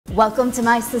Welcome to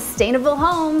my sustainable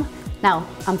home. Now,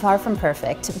 I'm far from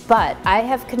perfect, but I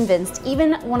have convinced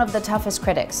even one of the toughest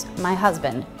critics, my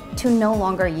husband, to no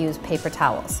longer use paper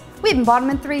towels. We haven't bought them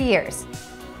in 3 years.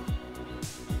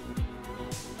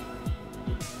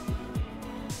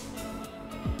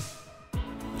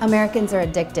 Americans are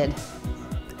addicted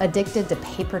to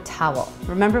paper towel.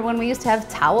 Remember when we used to have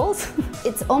towels?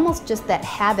 It's almost just that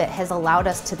habit has allowed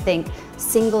us to think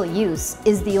single use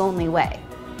is the only way.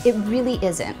 It really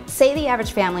isn't. Say the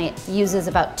average family uses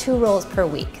about 2 rolls per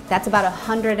week. That's about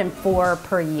 104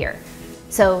 per year.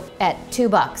 So at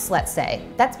 $2, let's say,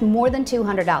 that's more than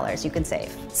 $200 you can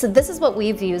save. So this is what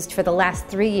we've used for the last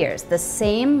 3 years. The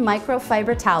same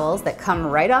microfiber towels that come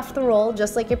right off the roll,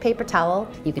 just like your paper towel.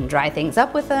 You can dry things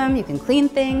up with them, you can clean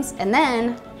things, and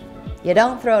then you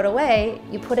don't throw it away,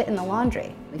 you put it in the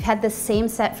laundry. We've had this same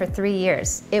set for 3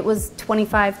 years. It was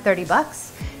 $25,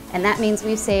 $30. And that means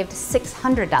we've saved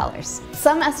 $600.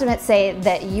 Some estimates say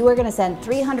that you are gonna send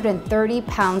 330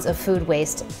 pounds of food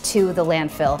waste to the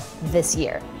landfill this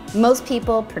year. Most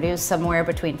people produce somewhere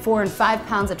between 4 and 5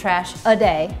 pounds of trash a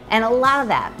day, and a lot of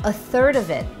that, a third of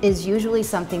it, is usually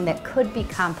something that could be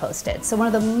composted. So one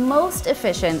of the most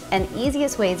efficient and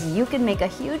easiest ways you can make a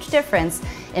huge difference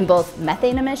in both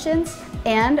methane emissions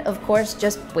and, of course,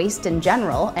 just waste in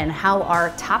general and how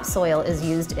our topsoil is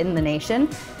used in the nation,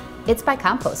 it's by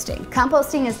composting.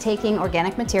 Composting is taking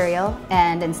organic material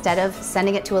and instead of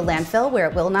sending it to a landfill where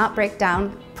it will not break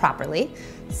down properly,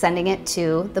 sending it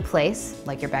to the place,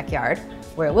 like your backyard,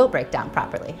 where it will break down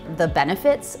properly. The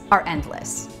benefits are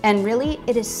endless. And really,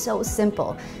 it is so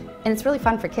simple. And it's really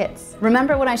fun for kids.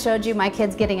 Remember when I showed you my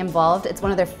kids getting involved? It's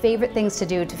one of their favorite things to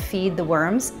do to feed the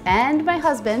worms. And my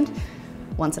husband,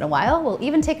 once in a while, will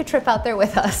even take a trip out there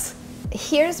with us.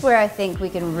 Here's where I think we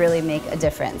can really make a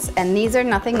difference. And these are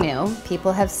nothing new.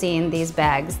 People have seen these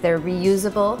bags. They're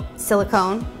reusable,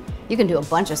 silicone. You can do a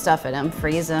bunch of stuff in them,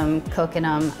 freeze them, cook in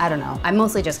them, I don't know. I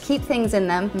mostly just keep things in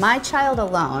them. My child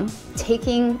alone,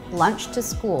 taking lunch to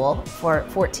school for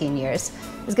 14 years,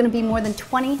 is gonna be more than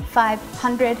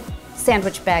 2,500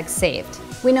 sandwich bags saved.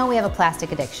 We know we have a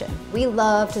plastic addiction. We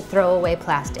love to throw away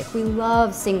plastic. We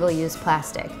love single-use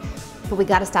plastic, but we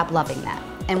gotta stop loving that.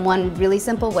 And one really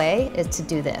simple way is to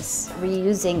do this.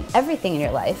 Reusing everything in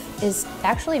your life is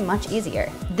actually much easier.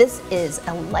 This is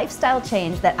a lifestyle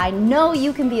change that I know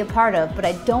you can be a part of, but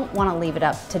I don't want to leave it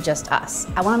up to just us.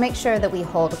 I want to make sure that we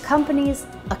hold companies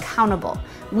accountable.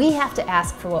 We have to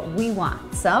ask for what we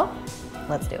want. So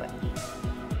let's do it.